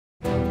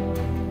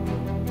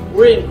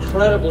We're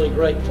incredibly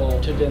grateful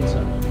to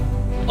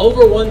DENSO.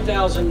 Over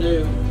 1,000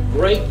 new,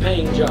 great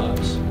paying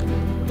jobs.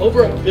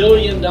 Over $1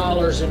 billion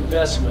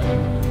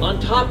investment on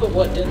top of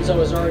what DENSO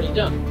has already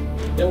done.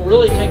 It will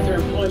really take their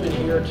employment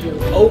here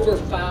to over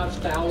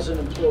 5,000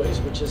 employees,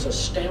 which is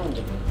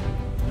astounding.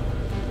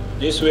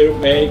 This will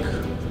make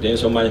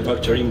DENSO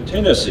manufacturing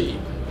Tennessee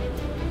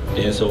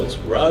DENSO's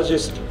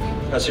largest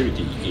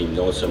facility in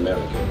North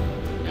America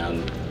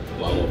and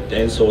one of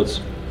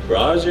DENSO's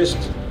largest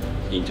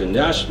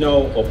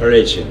international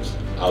operations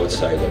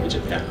outside of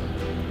Japan.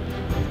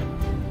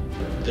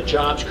 The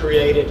jobs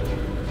created,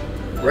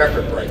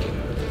 record-breaking.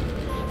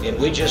 And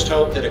we just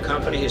hope that a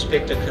company has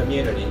picked a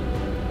community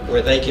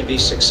where they can be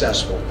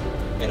successful.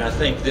 And I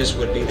think this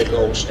would be the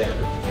gold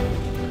standard.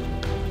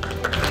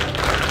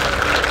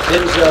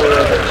 DENSO is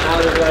a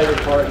highly valued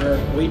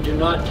partner. We do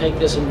not take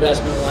this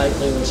investment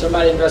lightly. When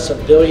somebody invests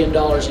 $1 billion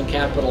in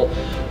capital,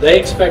 they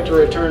expect a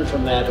return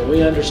from that, and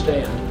we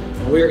understand.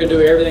 And we're going to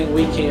do everything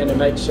we can to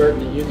make certain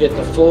that you get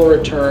the full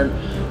return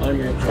on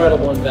your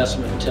incredible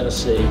investment in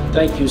Tennessee.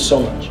 Thank you so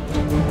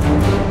much.